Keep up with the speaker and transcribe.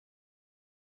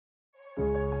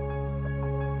Moving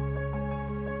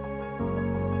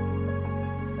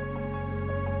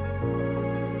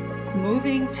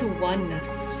to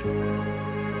Oneness.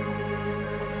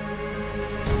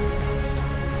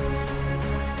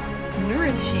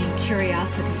 Nourishing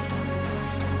curiosity.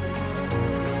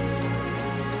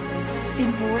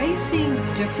 Embracing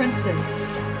differences.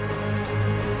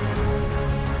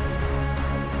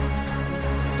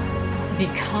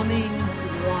 Becoming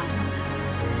one.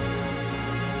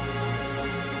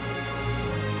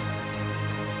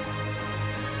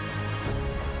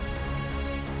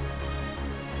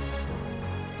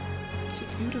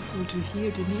 Beautiful to hear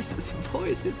Denise's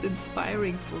voice. It's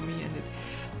inspiring for me and it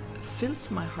fills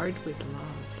my heart with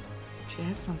love. She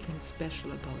has something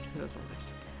special about her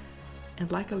voice.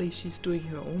 And luckily she's doing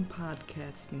her own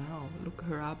podcast now. Look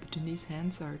her up, Denise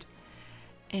Hansard.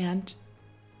 And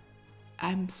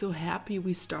I'm so happy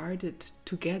we started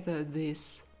together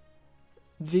this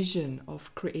vision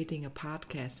of creating a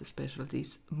podcast, especially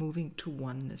this Moving to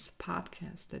Oneness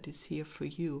podcast that is here for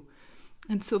you.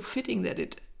 And so fitting that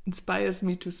it inspires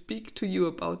me to speak to you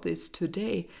about this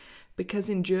today, because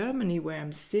in Germany where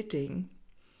I'm sitting,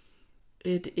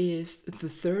 it is the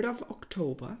 3rd of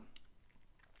October,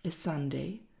 a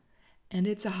Sunday, and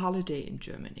it's a holiday in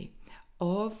Germany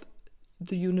of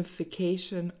the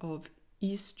unification of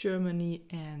East Germany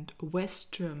and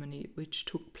West Germany, which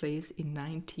took place in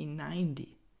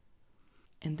 1990.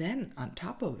 And then on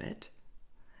top of it,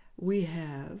 we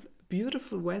have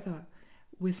beautiful weather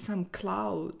with some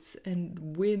clouds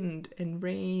and wind and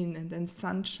rain and then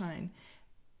sunshine.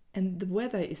 And the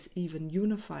weather is even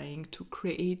unifying to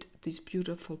create this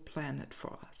beautiful planet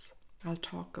for us. I'll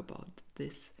talk about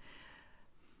this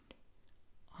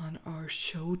on our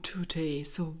show today.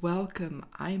 So welcome,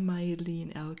 I'm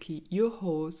Meilin Ehlke, your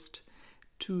host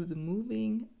to the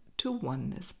Moving to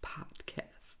Oneness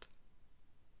podcast.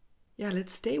 Yeah,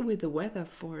 let's stay with the weather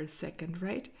for a second,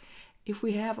 right? If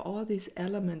we have all these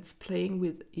elements playing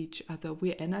with each other,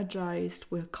 we're energized,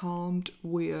 we're calmed,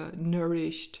 we're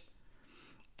nourished,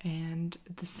 and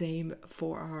the same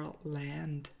for our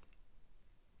land.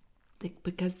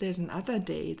 Because there's another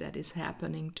day that is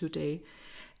happening today.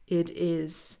 It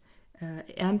is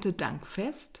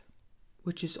Erntedankfest,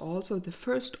 which is also the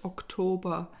 1st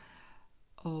October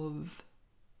of...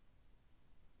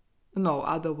 No,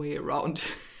 other way around.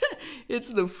 It's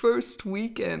the first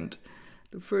weekend,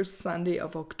 the first Sunday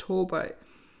of October.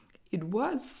 It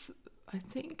was, I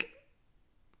think,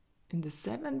 in the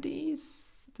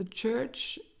 70s, the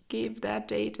church gave that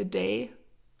date a day.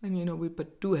 And we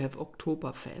do have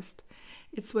Octoberfest.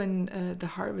 It's when the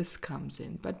harvest comes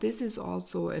in. But this is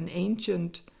also an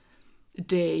ancient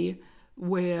day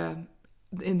where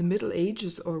in the Middle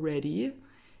Ages already,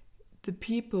 the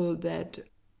people that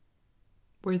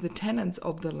were the tenants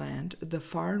of the land, the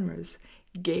farmers,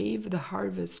 gave the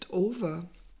harvest over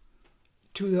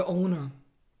to the owner,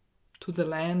 to the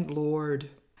landlord.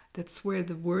 That's where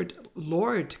the word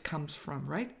lord comes from,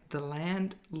 right? The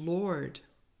landlord.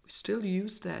 We still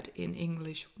use that in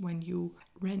English when you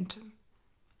rent,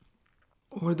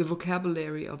 or the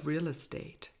vocabulary of real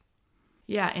estate.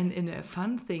 Yeah, and a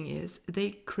fun thing is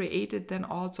they created then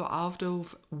also out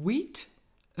of wheat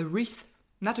a wreath,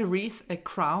 not a wreath, a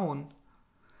crown.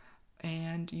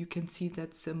 And you can see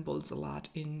that symbols a lot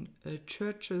in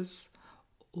churches,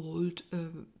 old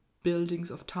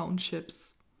buildings of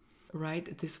townships,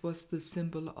 right? This was the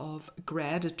symbol of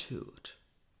gratitude.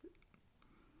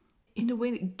 In a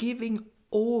way, giving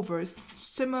over,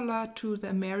 similar to the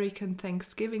American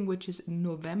Thanksgiving, which is in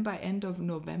November, end of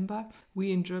November.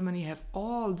 We in Germany have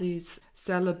all these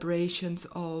celebrations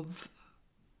of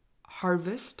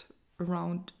harvest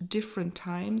around different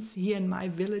times. Here in my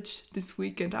village this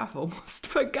weekend, I've almost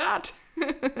forgot.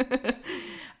 I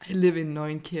live in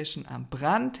Neunkirchen am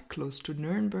Brand, close to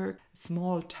Nuremberg,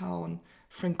 small town,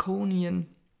 Franconian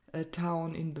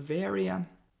town in Bavaria.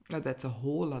 Now, that's a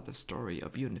whole other story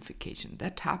of unification.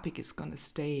 That topic is going to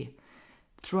stay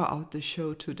throughout the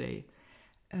show today.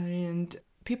 And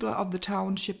people of the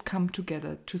township come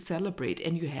together to celebrate.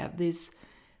 And you have this,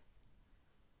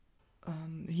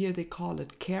 here they call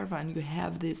it caravan. You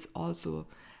have this also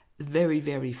very,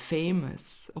 very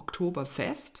famous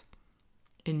Octoberfest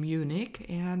in Munich.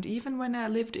 And even when I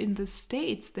lived in the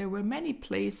States, there were many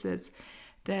places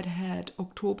that had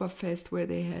Octoberfest where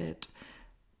they had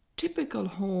typical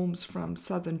homes from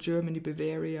southern Germany,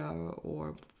 Bavaria,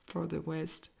 or further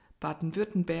west,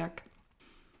 Baden-Württemberg,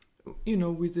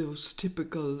 with those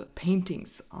typical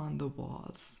paintings on the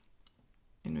walls.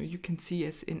 You can see,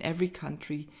 as in every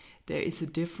country, there is a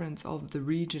difference of the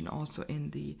region also in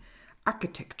the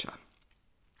architecture.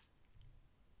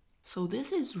 So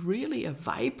this is really a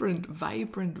vibrant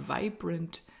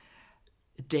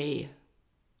day.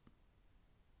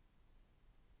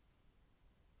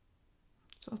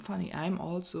 So funny, I'm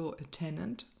also a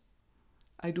tenant.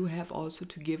 I do have also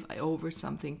to give over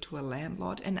something to a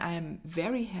landlord, and I am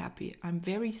very happy. I'm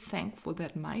very thankful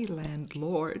that my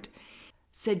landlord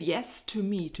said yes to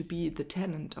me to be the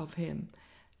tenant of him,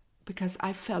 because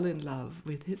I fell in love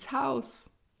with his house,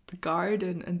 the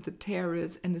garden and the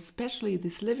terrace, and especially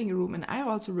this living room. And I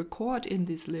also record in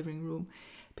this living room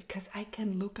because I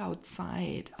can look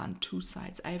outside on two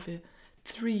sides. I have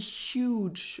three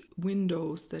huge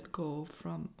windows that go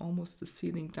from almost the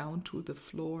ceiling down to the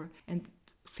floor and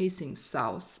facing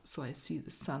south. So I see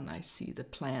the sun, I see the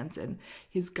plants, and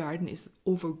his garden is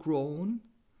overgrown,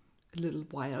 a little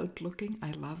wild looking.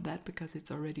 I love that because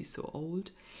it's already so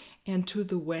old. And to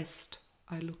the west,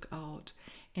 I look out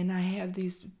and I have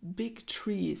these big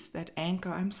trees that anchor.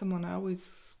 I'm someone I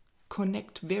always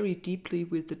connect very deeply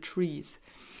with the trees.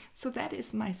 So that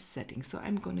is my setting. So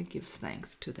I'm going to give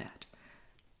thanks to that.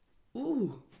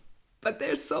 Ooh, but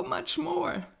there's so much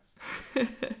more.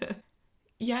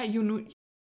 Yeah,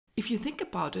 if you think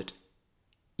about it,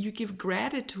 you give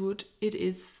gratitude, there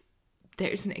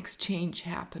is an exchange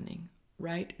happening,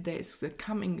 right? There is the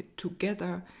coming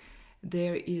together.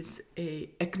 There is a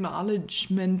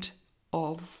acknowledgement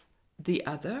of the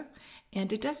other.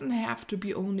 And it doesn't have to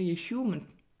be only a human,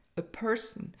 a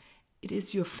person. It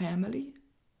is your family,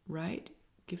 right?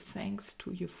 Give thanks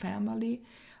to your family,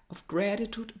 of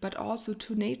gratitude, but also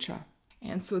to nature.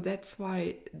 And so that's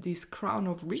why this crown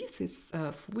of wreaths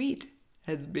of wheat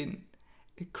has been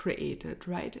created,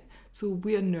 right? So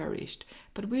we're nourished,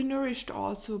 but we're nourished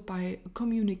also by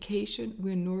communication.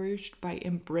 We're nourished by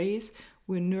embrace.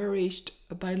 We're nourished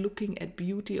by looking at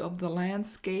beauty of the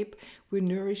landscape. We're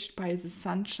nourished by the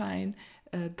sunshine,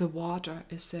 the water,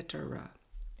 etc.,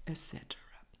 etc.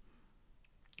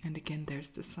 And again, there's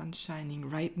the sun shining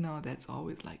right now. That's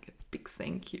always like a big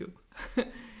thank you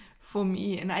for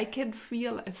me. And I can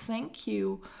feel a thank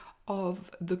you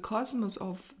of the cosmos,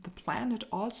 of the planet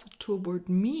also toward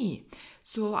me.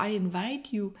 So I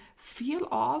invite you, feel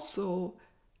also,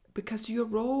 because your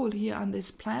role here on this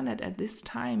planet at this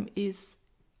time is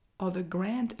of a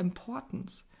grand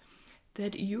importance,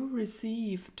 that you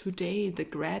receive today the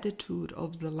gratitude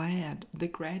of the land, the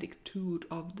gratitude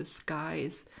of the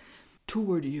skies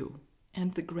toward you,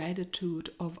 and the gratitude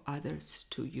of others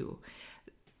to you.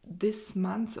 This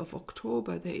month of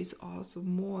October, there is also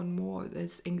more and more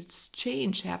this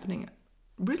exchange happening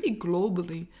really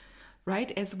globally,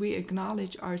 right? As we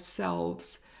acknowledge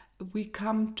ourselves, we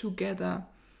come together,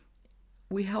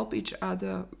 we help each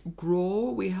other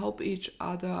grow, we help each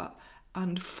other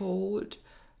unfold,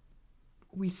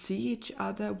 we see each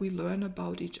other, we learn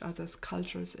about each other's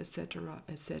cultures, etc.,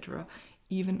 etc.,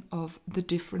 even of the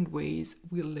different ways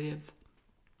we live,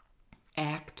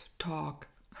 act, talk,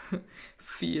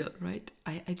 feel, right?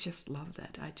 I just love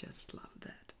that. I just love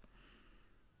that.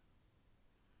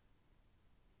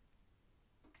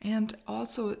 And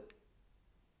also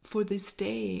for this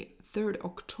day, 3rd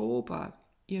October,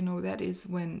 that is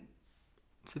when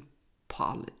it's a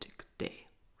politic day,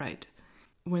 right?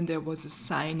 When there was a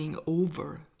signing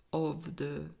over of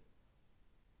the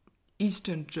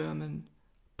Eastern German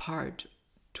part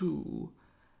to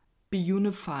be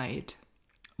unified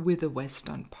with the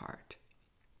Western part.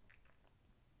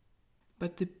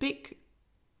 But the big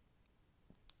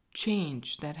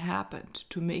change that happened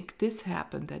to make this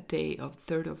happen that day of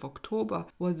 3rd of October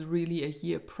was really a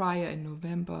year prior, in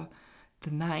November the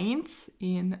 9th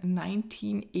in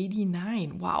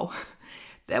 1989. Wow,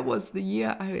 that was the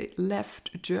year I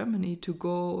left Germany to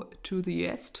go to the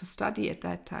US to study at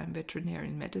that time veterinary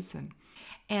medicine.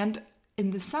 And in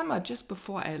the summer, just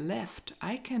before I left,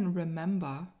 I can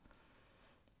remember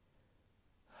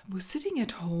I was sitting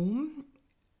at home.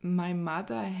 My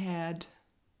mother had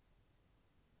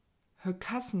her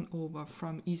cousin over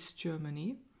from East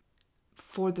Germany.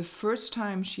 For the first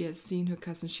time she has seen her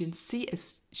cousin,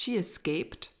 she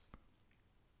escaped,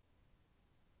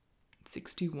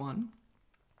 61,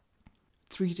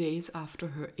 3 days after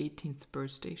her 18th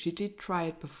birthday. She did try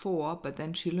it before, but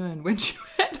then she learned when she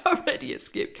had already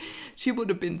escaped, she would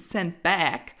have been sent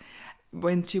back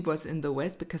when she was in the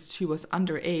West because she was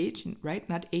underage, right?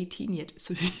 Not 18 yet.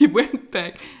 So she went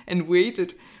back and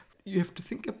waited. You have to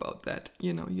think about that.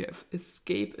 You have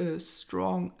escaped a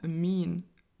strong, mean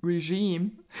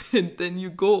regime and then you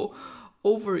go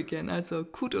over again. Also,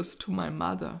 kudos to my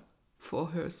mother for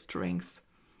her strength,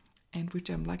 and which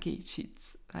I'm lucky.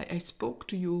 I spoke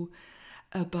to you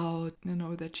about,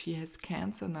 that she has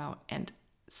cancer now, and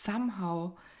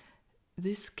somehow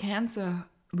this cancer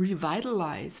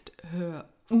revitalized her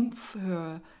oomph,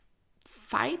 her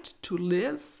fight to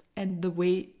live, and the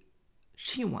way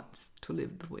she wants to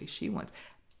live, the way she wants.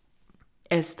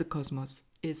 As the cosmos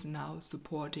is now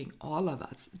supporting all of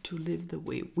us to live the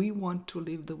way we want to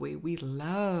live, the way we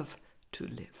love to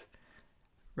live,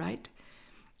 right?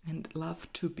 And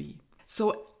love to be.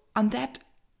 So on that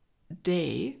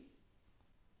day,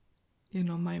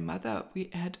 my mother, we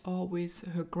had always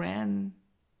her grand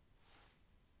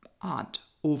aunt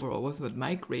over, or was it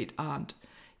my great aunt?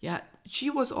 Yeah, she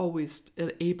was always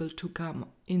able to come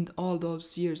in all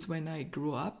those years when I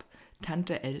grew up.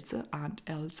 Tante Else, Aunt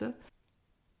Else.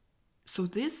 So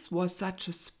this was such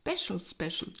a special,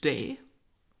 special day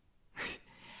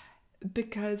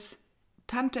because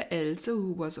Tante Else,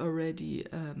 who was already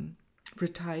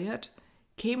retired,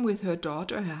 came with her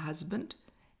daughter, her husband,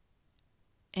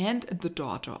 and the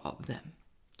daughter of them.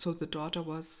 So the daughter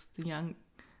was the young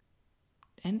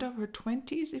end of her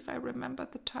 20s, if I remember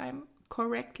the time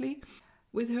correctly,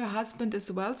 with her husband as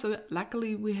well. So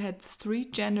luckily we had 3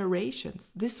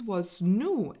 generations. This was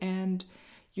new, and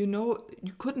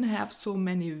you couldn't have so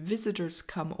many visitors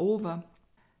come over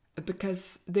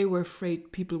because they were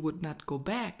afraid people would not go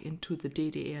back into the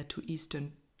DDR to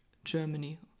Eastern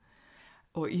Germany,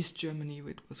 or East Germany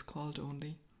it was called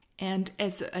only. And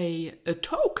as a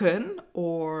token,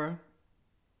 or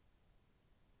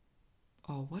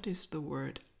what is the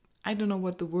word? I don't know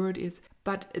what the word is,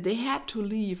 but they had to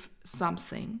leave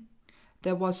something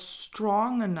that was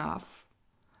strong enough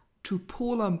to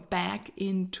pull them back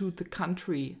into the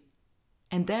country.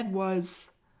 And that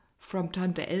was from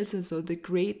Tante Else, so the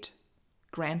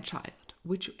great-grandchild,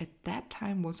 which at that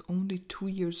time was only 2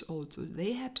 years old. So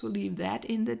they had to leave that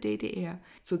in the DDR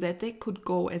so that they could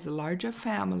go as a larger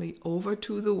family over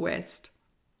to the West.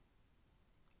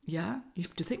 Yeah, you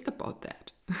have to think about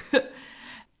that.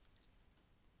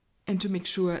 And to make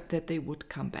sure that they would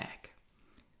come back.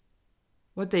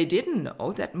 What they didn't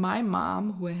know, that my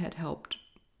mom, who had helped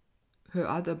her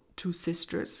other 2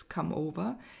 sisters come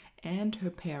over, and her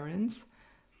parents,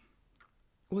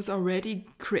 was already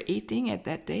creating at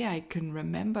that day. I can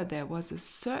remember there was a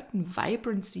certain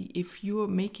vibrancy if you were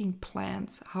making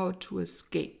plans how to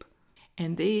escape.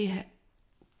 And they,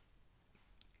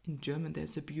 in German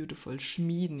there's a beautiful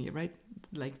Schmieden, right?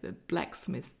 Like the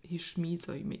blacksmith, he schmieds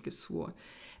or you make a sword.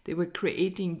 They were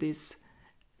creating this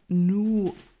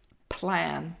new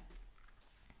plan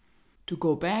to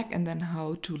go back and then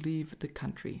how to leave the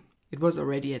country. It was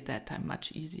already at that time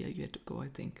much easier. You had to go, I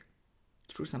think,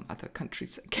 through some other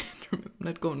countries. I can't remember. I'm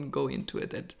not going to go into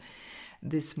it at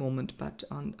this moment, but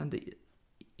on the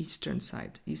eastern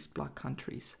side, East Bloc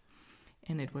countries.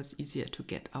 And it was easier to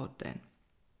get out then.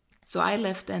 So I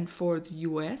left then for the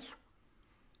US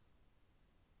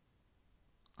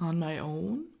on my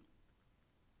own.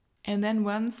 And then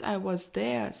once I was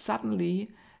there, suddenly,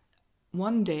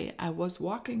 one day I was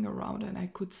walking around and I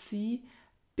could see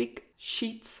big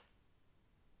sheets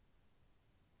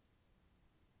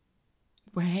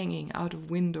were hanging out of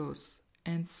windows,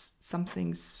 and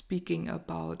something speaking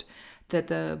about that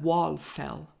the wall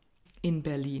fell in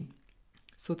Berlin.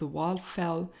 So the wall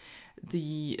fell,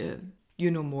 you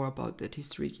know more about that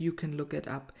history, you can look it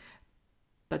up,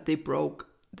 but they broke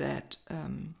that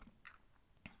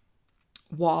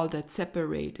wall that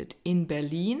separated in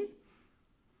Berlin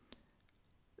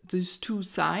these 2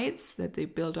 sides that they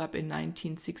built up in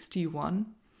 1961,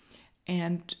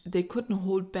 and they couldn't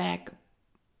hold back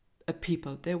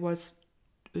people. There was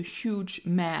a huge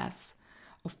mass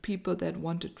of people that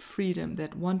wanted freedom,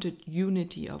 that wanted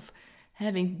unity, of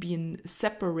having been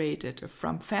separated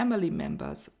from family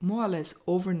members more or less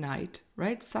overnight,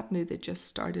 right? Suddenly they just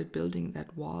started building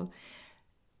that wall,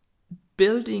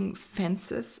 building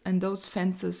fences, and those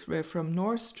fences were from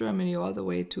North Germany all the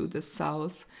way to the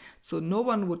south, so no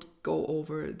one would go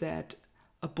over that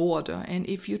border, and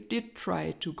if you did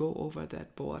try to go over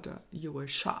that border, you were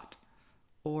shot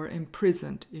or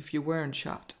imprisoned if you weren't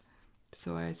shot.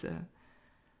 So as a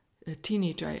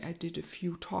teenager, I did a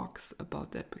few talks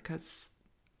about that because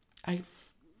I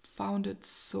found it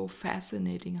so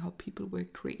fascinating how people were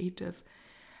creative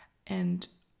and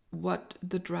what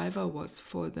the driver was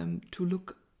for them to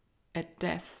look at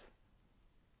death,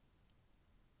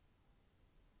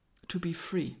 to be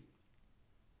free.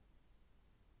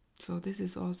 So this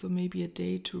is also maybe a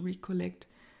day to recollect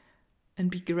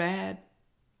and be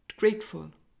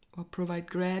grateful, or provide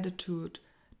gratitude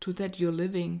to that you're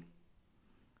living.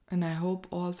 And I hope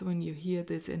also when you hear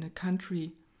this in a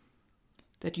country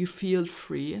that you feel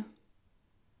free,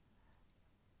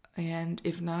 and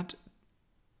if not,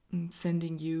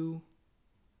 sending you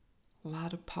a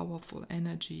lot of powerful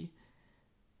energy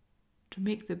to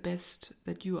make the best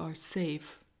that you are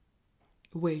safe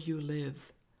where you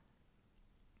live.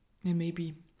 And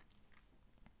maybe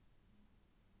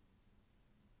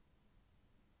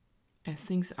as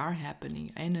things are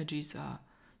happening, energies are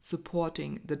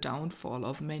supporting the downfall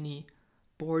of many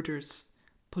borders,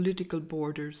 political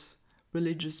borders,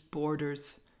 religious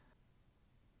borders,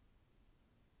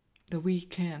 that we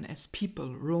can, as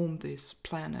people, roam this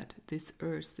planet, this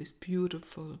earth, this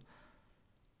beautiful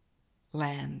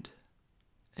land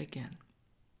again.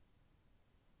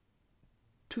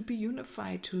 To be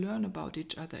unified, to learn about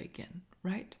each other again,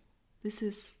 right? This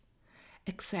is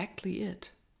exactly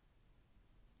it.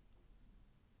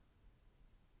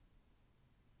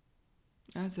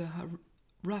 That's a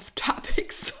rough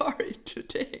topic, sorry,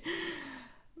 today.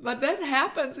 But that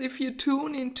happens if you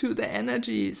tune into the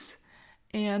energies.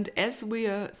 And as we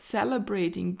are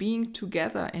celebrating being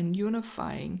together and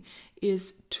unifying,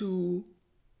 is to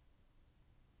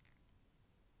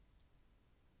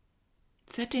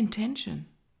set intention.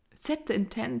 Set the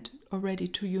intent already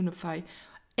to unify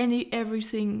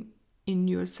everything in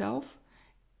yourself,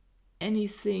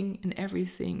 anything and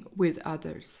everything with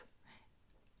others.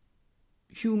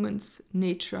 Humans,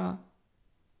 nature,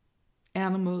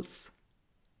 animals,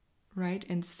 right?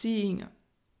 And seeing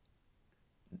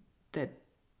that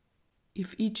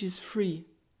if each is free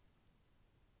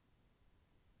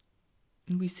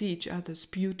and we see each other's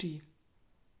beauty,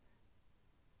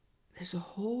 there's a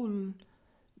whole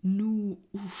new,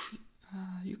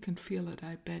 you can feel it,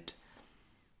 I bet,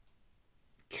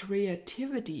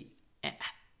 creativity,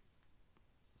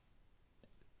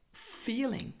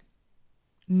 feeling,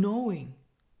 knowing.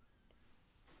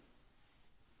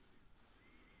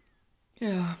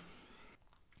 Yeah,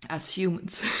 as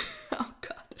humans, oh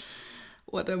God,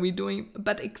 what are we doing?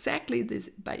 But exactly this,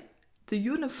 by the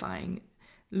unifying,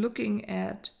 looking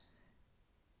at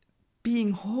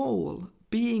being whole,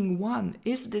 being one,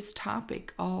 is this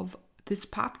topic of this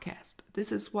podcast.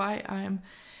 This is why I'm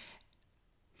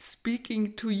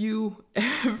speaking to you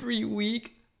every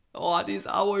week, all these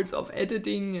hours of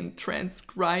editing and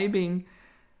transcribing,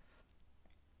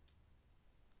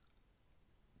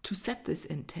 to set this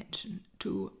intention,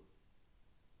 to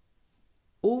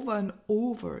over and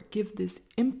over give this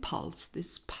impulse,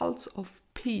 this pulse of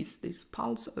peace, this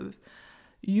pulse of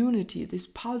unity, this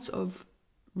pulse of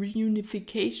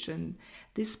reunification,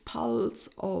 this pulse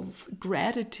of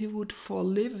gratitude for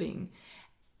living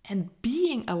and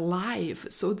being alive.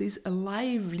 So this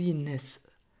aliveliness,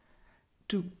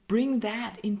 to bring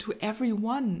that into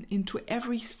everyone, into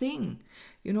everything.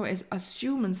 You know, as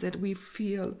humans, that we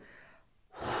feel,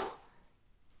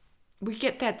 we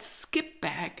get that skip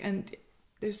back, and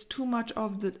there's too much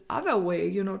of the other way,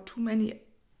 you know, too many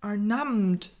are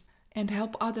numbed, and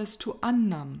help others to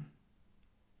unnumb.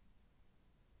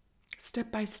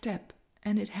 Step by step,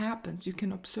 and it happens. You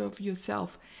can observe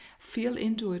yourself, feel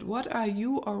into it. What are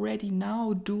you already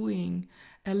now doing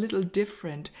a little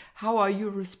different? How are you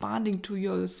responding to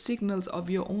your signals of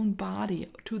your own body,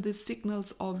 to the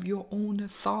signals of your own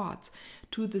thoughts,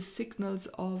 to the signals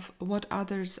of what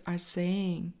others are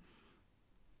saying?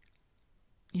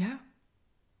 Yeah,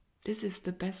 this is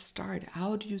the best start.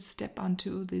 How do you step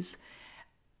onto this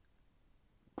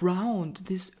ground,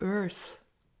 this earth?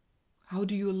 How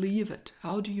do you leave it?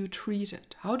 How do you treat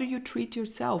it? How do you treat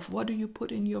yourself? What do you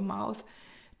put in your mouth?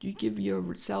 Do you give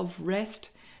yourself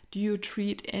rest? Do you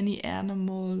treat any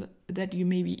animal that you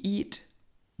maybe eat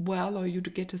well, or you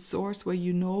get a source where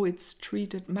you know it's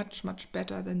treated much, much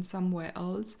better than somewhere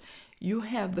else? You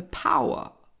have the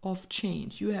power of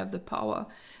change. You have the power,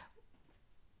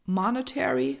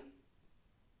 monetary,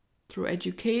 through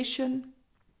education,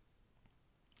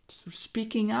 through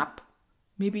speaking up.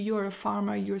 Maybe you're a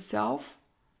farmer yourself.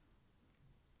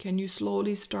 Can you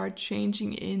slowly start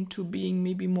changing into being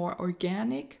maybe more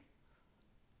organic?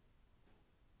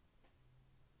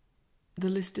 The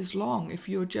list is long. If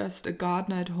you're just a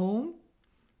gardener at home,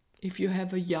 if you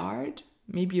have a yard,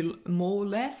 maybe you mow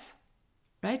less,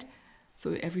 right?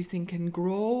 So everything can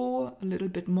grow a little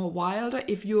bit more wilder.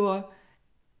 If you're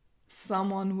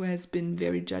someone who has been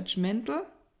very judgmental,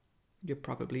 you're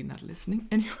probably not listening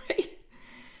anyway.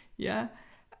 Yeah.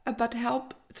 But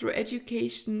help through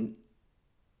education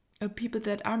people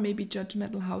that are maybe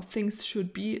judgmental, how things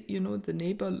should be, you know, the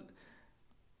neighbor,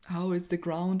 how is the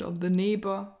ground of the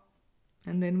neighbor,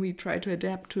 and then we try to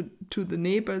adapt to the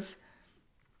neighbor's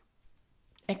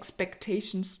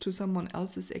expectations, to someone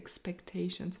else's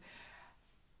expectations.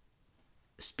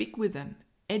 Speak with them,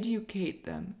 educate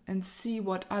them, and see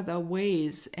what other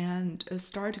ways, and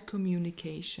start a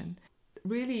communication.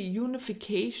 Really,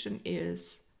 unification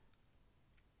is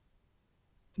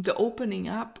the opening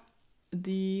up,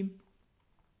 the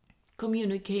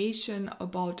communication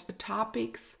about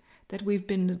topics that we've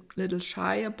been a little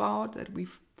shy about, that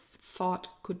we've thought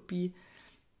could be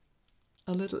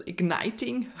a little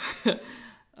igniting.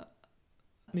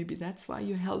 Maybe that's why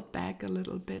you held back a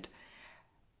little bit.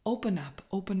 Open up,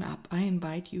 open up. I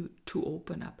invite you to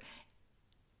open up.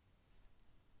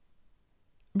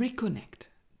 Reconnect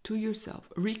to yourself,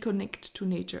 reconnect to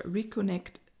nature,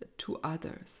 reconnect to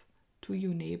others, to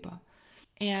your neighbor.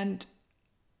 And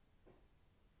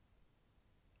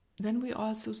then we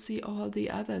also see all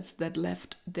the others that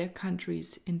left their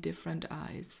countries in different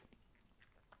eyes.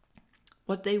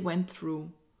 What they went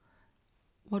through,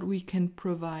 what we can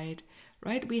provide,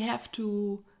 right? We don't have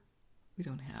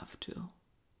to.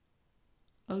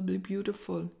 It'll be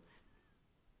beautiful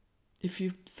if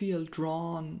you feel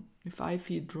drawn, if I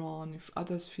feel drawn, if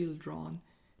others feel drawn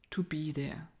to be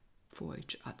there for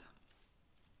each other.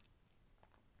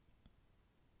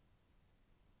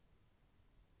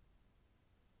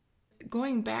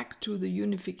 Going back to the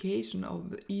unification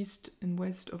of the east and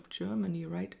west of Germany,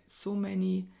 right? So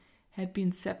many had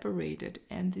been separated,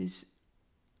 and this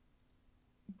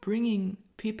bringing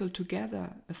people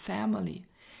together, a family,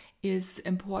 is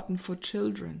important for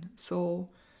children. So,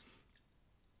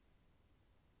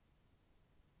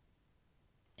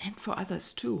 and for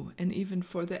others too, and even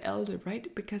for the elder,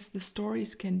 right? Because the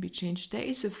stories can be changed. There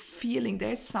is a feeling,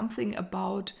 there's something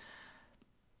about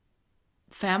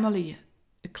family,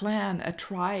 a clan, a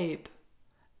tribe,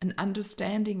 an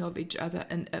understanding of each other,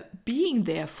 and being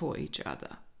there for each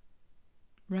other,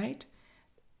 right?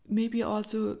 Maybe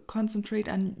also concentrate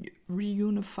on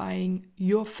reunifying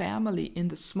your family in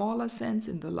the smaller sense,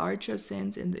 in the larger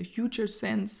sense, in the huger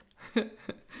sense.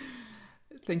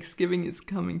 Thanksgiving is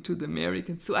coming to the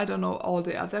Americans, so I don't know all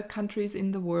the other countries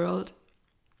in the world.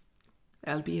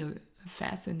 That'll be a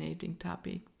fascinating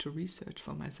topic to research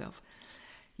for myself.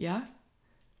 Yeah?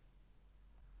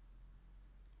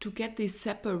 To get this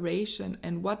separation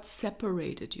and what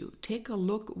separated you. Take a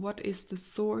look, what is the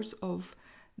source of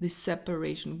this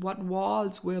separation? What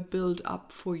walls were built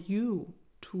up for you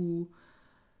to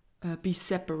be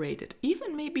separated?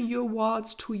 Even maybe your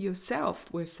walls to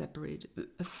yourself were separated.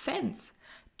 A fence.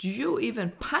 Do you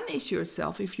even punish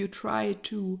yourself if you try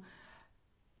to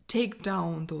take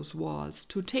down those walls,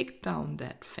 to take down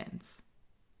that fence?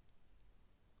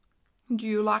 Do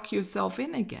you lock yourself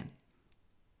in again?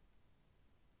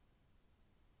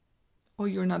 Or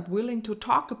you're not willing to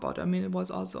talk about it? I mean, it was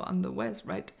also on the West,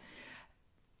 right?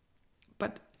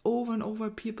 But over and over,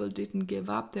 people didn't give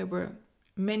up. There were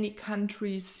many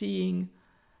countries seeing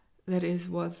that it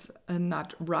was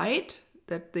not right,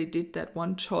 that they did that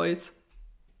one choice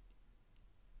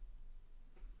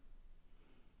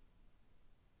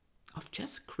of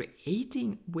just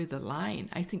creating with a line.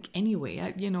 I think anyway,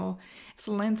 as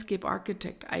a landscape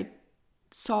architect, I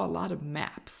saw a lot of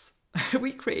maps.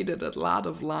 We created a lot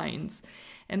of lines.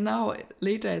 And now,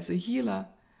 later as a healer,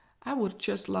 I would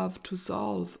just love to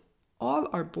solve all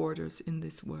our borders in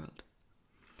this world.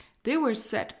 They were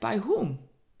set by whom?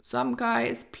 Some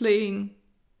guys playing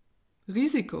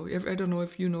Risiko. I don't know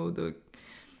if you know the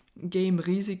game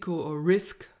Risiko or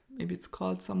Risk. Maybe it's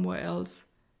called somewhere else.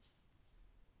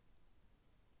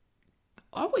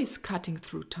 Always cutting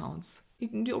through towns.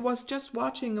 I was just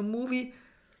watching a movie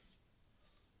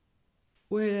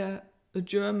where a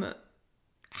German,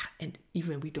 and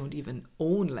even we don't even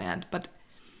own land, but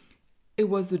it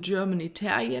was the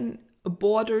German-Italian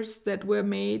borders that were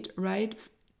made, right?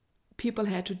 People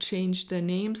had to change their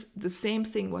names. The same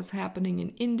thing was happening in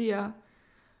India.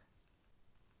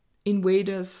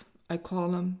 Invaders, I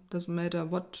call them, doesn't matter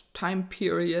what time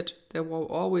period, there were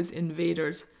always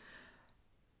invaders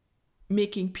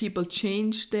making people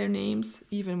change their names.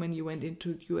 Even when you went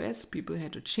into the US, people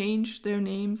had to change their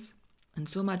names. And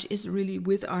so much is really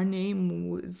with our name,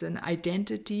 with an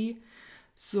identity.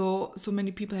 So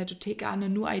many people had to take on a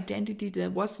new identity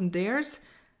that wasn't theirs.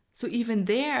 So even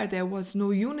there was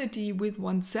no unity with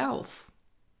oneself,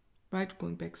 right?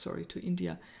 Going back, to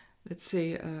India. Let's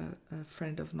say a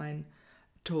friend of mine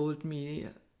told me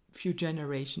a few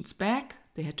generations back,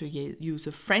 they had to use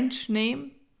a French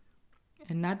name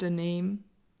and not a name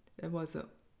that was an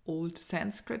old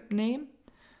Sanskrit name,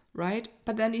 right?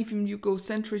 But then even you go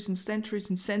centuries and centuries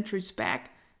and centuries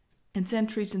back, and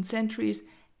centuries and centuries,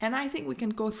 and I think we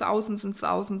can go thousands and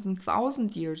thousands and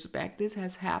thousand years back. This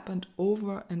has happened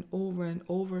over and over and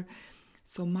over.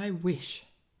 So my wish,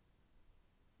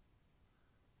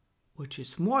 which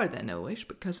is more than a wish,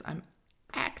 because I'm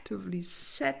actively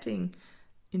setting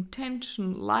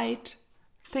intention, light,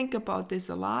 think about this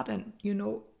a lot, and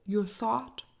your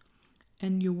thought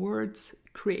and your words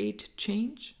create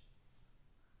change.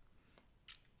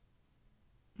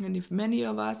 And if many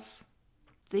of us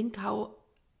think how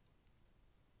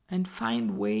and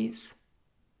find ways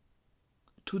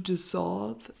to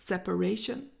dissolve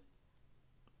separation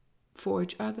for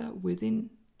each other within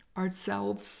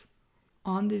ourselves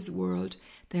on this world,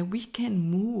 that we can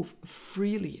move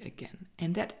freely again.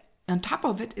 And that on top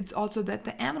of it, it's also that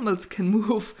the animals can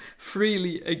move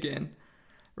freely again,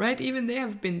 right? Even they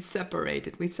have been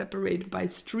separated. We separated by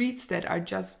streets that are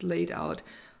just laid out.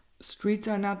 Streets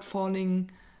are not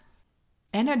falling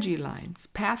energy lines,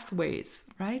 pathways,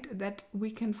 right? That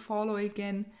we can follow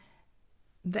again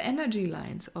the energy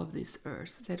lines of this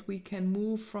earth, that we can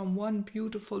move from one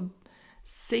beautiful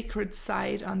sacred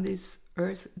site on this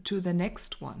earth to the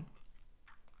next one.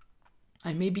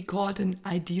 I may be called an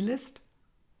idealist,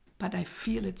 but I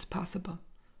feel it's possible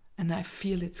and I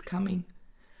feel it's coming.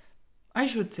 I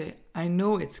should say, I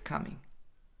know it's coming.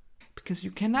 Because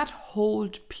you cannot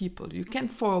hold people. You can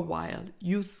for a while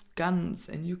use guns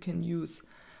and you can use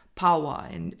power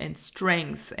and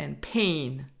strength and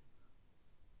pain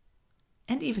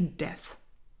and even death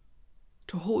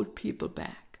to hold people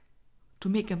back, to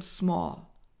make them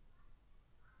small,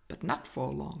 but not for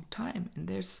a long time. And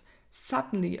there's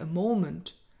suddenly a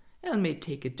moment, it may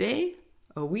take a day,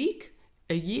 a week,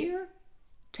 a year,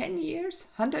 10 years,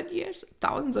 100 years,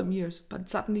 thousands of years, but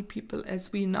suddenly people,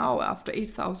 as we now, after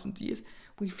 8,000 years,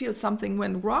 we feel something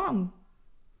went wrong.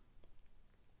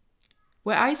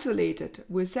 We're isolated,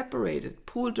 we're separated,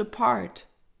 pulled apart.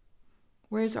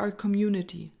 Where's our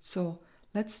community? So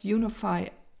let's unify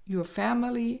your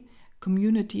family,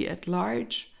 community at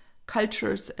large,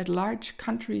 cultures at large,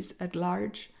 countries at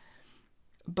large,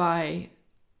 by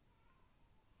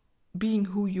being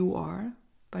who you are,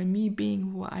 by me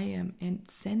being who I am, and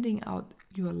sending out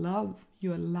your love,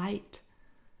 your light,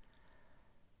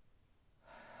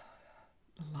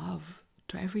 love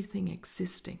to everything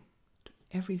existing,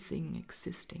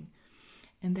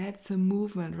 And that's a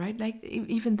movement, right? Like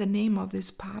even the name of this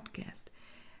podcast.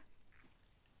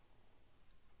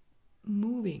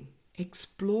 Moving,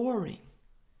 exploring.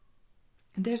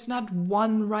 And there's not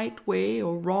one right way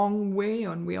or wrong way,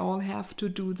 and we all have to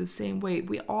do the same way.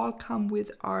 We all come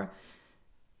with our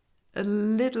a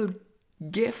little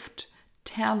gift,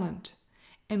 talent,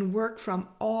 and work from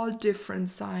all different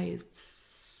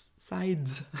sides,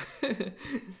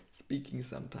 speaking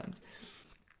sometimes,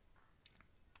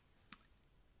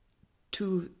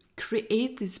 to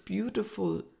create this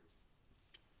beautiful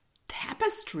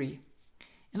tapestry.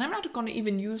 And I'm not going to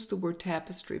even use the word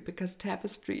tapestry, because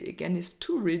tapestry, again, is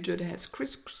too rigid. It has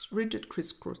rigid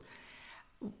crisscross,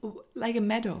 like a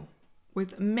meadow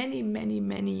with many, many,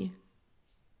 many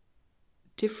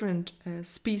different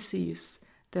species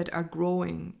that are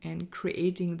growing and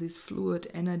creating these fluid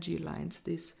energy lines,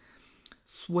 this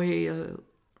swale,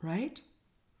 right?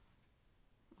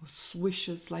 Or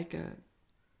swishes like a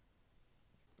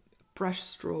brush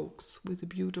strokes with a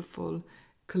beautiful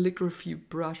calligraphy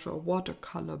brush or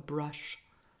watercolor brush.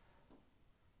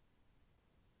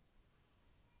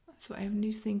 So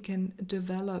everything can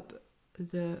develop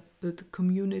the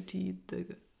community,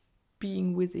 the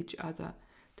being with each other,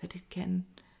 that it can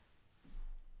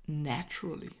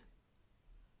naturally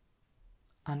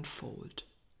unfold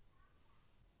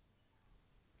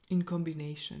in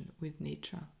combination with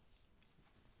nature,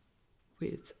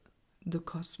 with the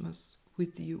cosmos,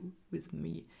 with you, with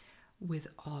me, with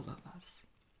all of us.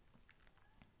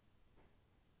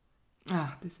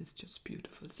 This is just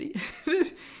beautiful. See?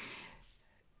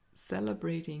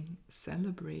 Celebrating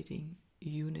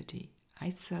unity.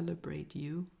 I celebrate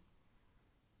you.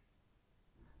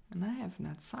 And I have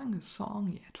not sung a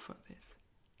song yet for this.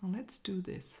 Now let's do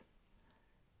this.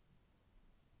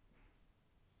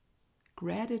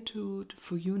 Gratitude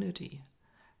for unity.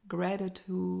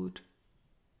 Gratitude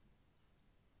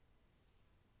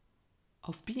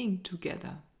of being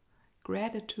together.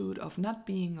 Gratitude of not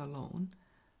being alone.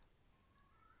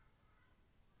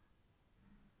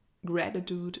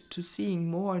 Gratitude to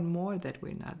seeing more and more that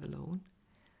we're not alone.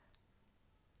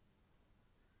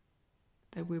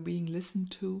 That we're being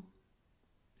listened to,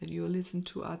 that you listen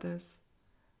to others.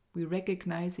 We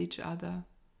recognize each other.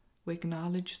 We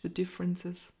acknowledge the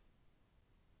differences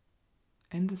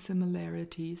and the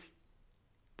similarities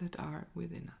that are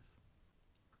within us.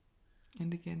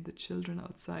 And again, the children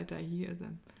outside, I hear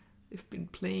them. They've been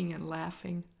playing and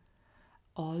laughing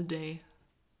all day.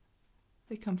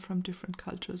 They come from different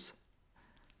cultures.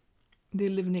 They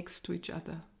live next to each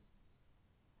other.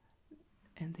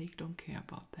 And they don't care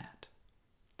about that.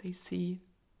 They see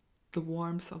the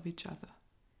warmth of each other.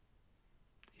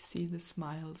 They see the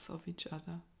smiles of each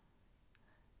other.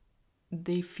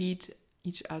 They feed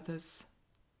each other's,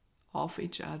 off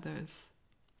each other's.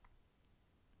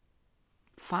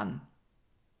 fun,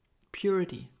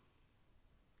 purity.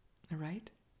 All right?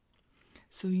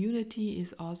 So unity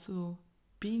is also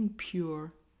being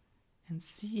pure and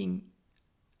seeing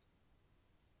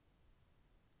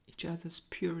each other's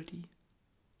purity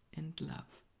and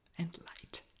love and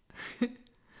light.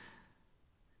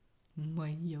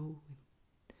 Mayo,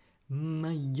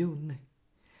 mayone,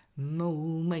 mo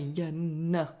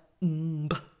mayana,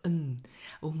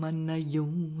 o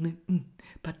manayone,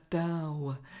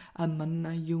 patawa,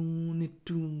 amanayone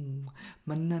tu,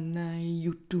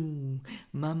 mananayutu,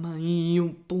 mama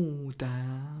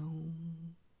yuputao.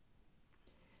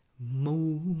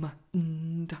 Moma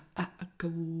nda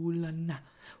akaulana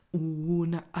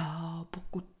una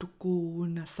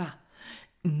apokutukuna sa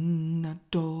na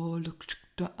doluk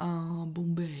shikta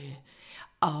abumbe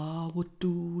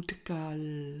awotu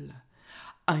tekal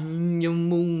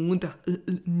anyamunda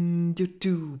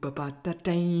jutu babata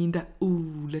tainda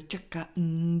ula chaka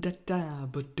nda ta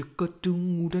batukotu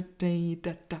da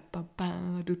tainda ta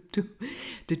papa du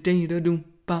da tainda dum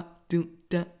pa du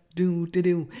da do da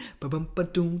do ba bum ba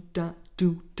do da do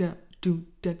da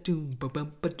do ba bum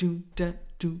ba do da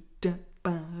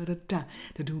ba da da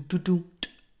do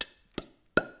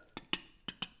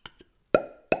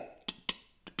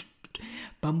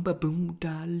bum ba boom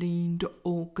da lindo o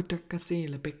kataka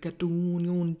sela peka do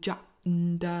nyon ja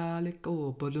da le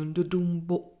ko ba do dum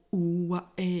bo uwa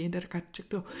e da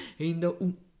kachako e da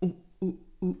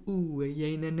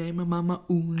ye na ne mama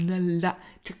una la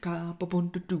chaka pa bon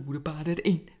to do ba da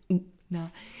in na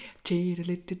che da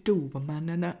le to ba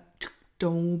manana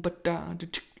do ba da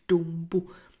dum bo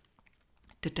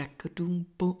da da ka dum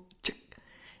bo chik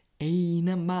e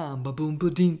na ma ba boom bo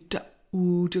din ta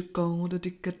u ja ko da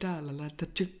dikata la ta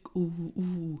chik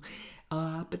a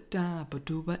ba da ba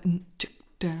do ba chik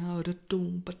da da dum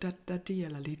ba da da di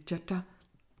la li cha ta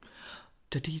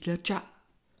da di la cha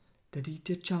da di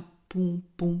cha boom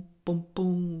boom boom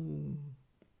boom.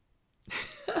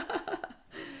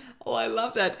 Oh, I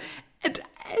love that. And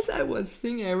as I was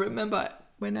singing, I remember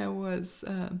when I was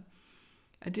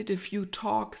I did a few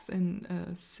talks and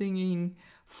singing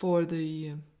for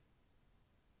the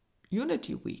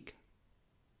Unity Week,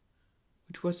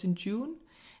 which was in June,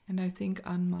 and I think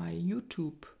on my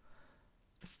YouTube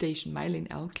station, Meilin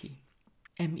Ehlke,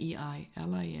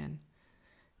 Meilin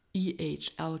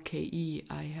Ehlke,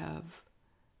 I have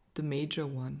the major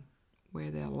one,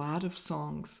 where there are a lot of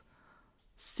songs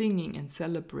singing and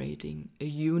celebrating a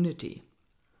unity.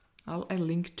 I'll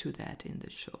link to that in the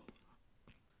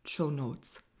show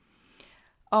notes.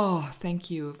 Oh, thank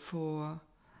you for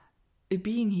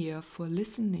being here, for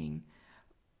listening,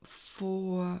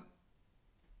 for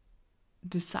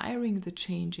desiring the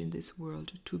change in this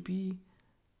world, to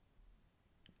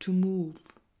move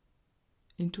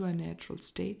into a natural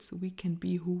state so we can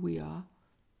be who we are.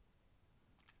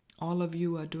 All of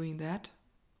you are doing that,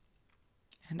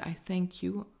 and I thank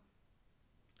you.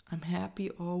 I'm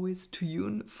happy always to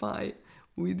unify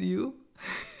with you.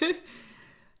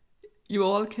 You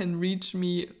all can reach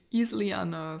me easily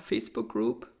on our Facebook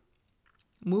group,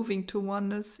 Moving to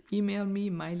Oneness. Email me,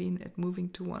 Meilin at Moving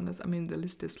to Oneness. I mean, the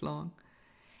list is long.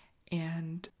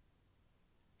 And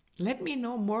let me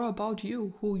know more about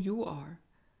you, who you are,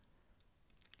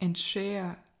 and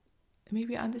share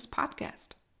maybe on this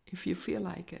podcast, if you feel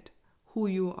like it, who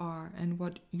you are and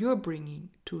what you're bringing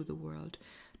to the world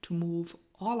to move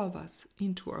all of us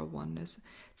into our oneness,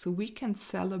 so we can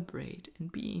celebrate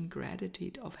and be in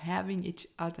gratitude of having each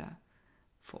other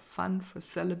for fun, for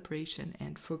celebration,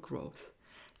 and for growth.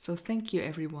 So thank you,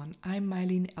 everyone. I'm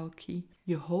Meilin Ehlke,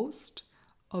 your host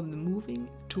of the Moving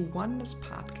to Oneness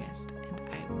podcast, and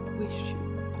I wish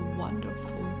you a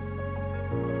wonderful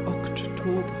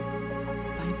October.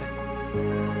 Bye-bye.